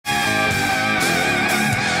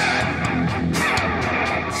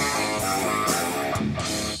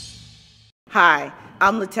Hi,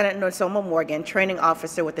 I'm Lieutenant Nassoma Morgan, Training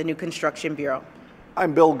Officer with the New Construction Bureau.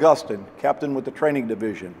 I'm Bill Gustin, Captain with the Training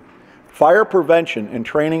Division. Fire prevention and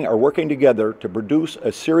training are working together to produce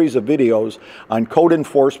a series of videos on code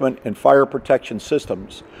enforcement and fire protection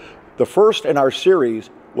systems. The first in our series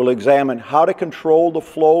will examine how to control the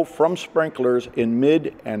flow from sprinklers in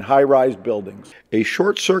mid and high-rise buildings. A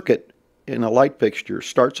short circuit in a light fixture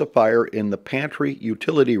starts a fire in the pantry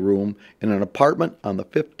utility room in an apartment on the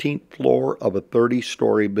 15th floor of a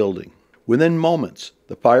 30-story building. Within moments,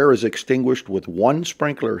 the fire is extinguished with one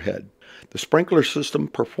sprinkler head. The sprinkler system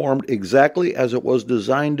performed exactly as it was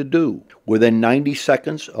designed to do. Within 90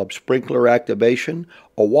 seconds of sprinkler activation,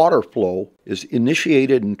 a water flow is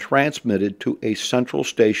initiated and transmitted to a central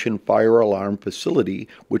station fire alarm facility,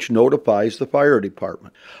 which notifies the fire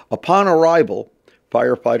department. Upon arrival,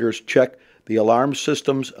 firefighters check the alarm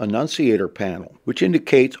system's annunciator panel, which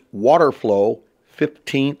indicates water flow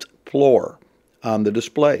 15th floor on the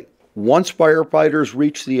display. Once firefighters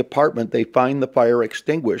reach the apartment, they find the fire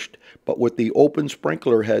extinguished, but with the open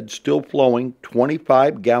sprinkler head still flowing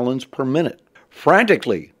 25 gallons per minute.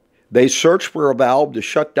 Frantically, they search for a valve to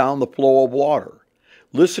shut down the flow of water.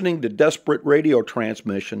 Listening to desperate radio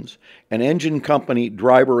transmissions, an engine company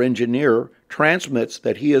driver engineer transmits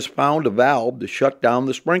that he has found a valve to shut down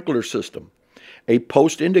the sprinkler system, a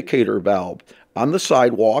post indicator valve on the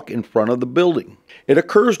sidewalk in front of the building. It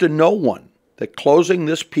occurs to no one that closing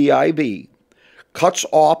this PIV cuts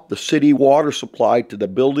off the city water supply to the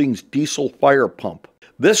building's diesel fire pump.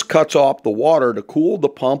 This cuts off the water to cool the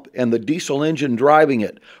pump and the diesel engine driving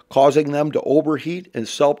it, causing them to overheat and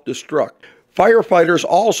self-destruct. Firefighters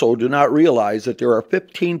also do not realize that there are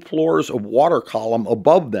 15 floors of water column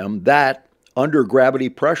above them that, under gravity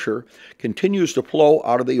pressure, continues to flow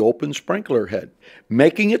out of the open sprinkler head,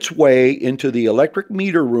 making its way into the electric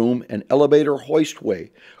meter room and elevator hoistway,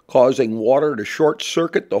 causing water to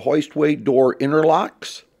short-circuit the hoistway door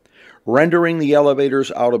interlocks, rendering the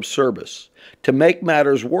elevators out of service. To make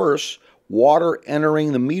matters worse, water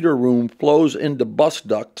entering the meter room flows into bus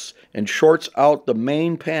ducts and shorts out the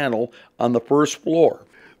main panel on the first floor.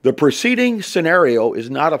 The preceding scenario is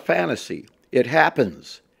not a fantasy. It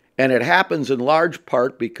happens. And it happens in large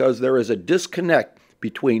part because there is a disconnect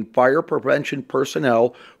between fire prevention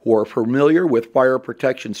personnel who are familiar with fire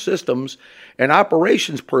protection systems and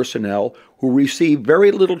operations personnel who receive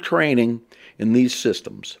very little training in these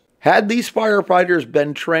systems. Had these firefighters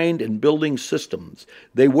been trained in building systems,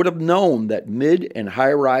 they would have known that mid and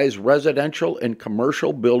high-rise residential and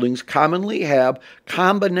commercial buildings commonly have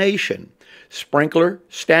combination sprinkler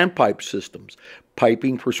standpipe systems.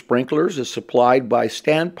 Piping for sprinklers is supplied by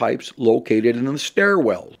standpipes located in the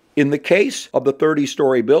stairwells. In the case of the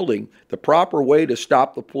 30-story building, the proper way to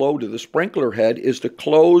stop the flow to the sprinkler head is to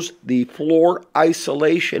close the floor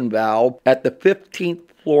isolation valve at the 15th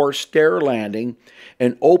floor stair landing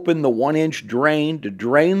and open the 1-inch drain to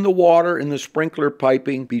drain the water in the sprinkler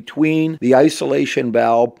piping between the isolation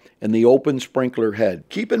valve and the open sprinkler head.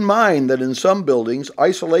 Keep in mind that in some buildings,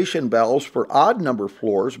 isolation valves for odd-number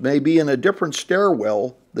floors may be in a different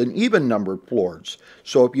stairwell than even-numbered floors.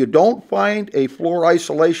 So if you don't find a floor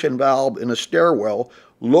isolation valve in a stairwell,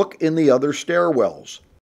 look in the other stairwells.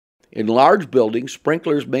 In large buildings,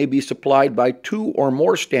 sprinklers may be supplied by 2 or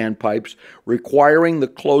more standpipes, requiring the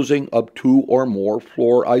closing of 2 or more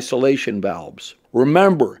floor isolation valves.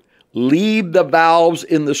 Remember, leave the valves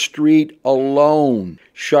in the street alone.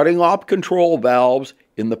 Shutting off control valves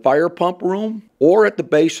in the fire pump room or at the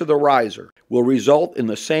base of the riser will result in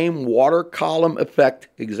the same water column effect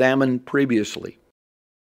examined previously.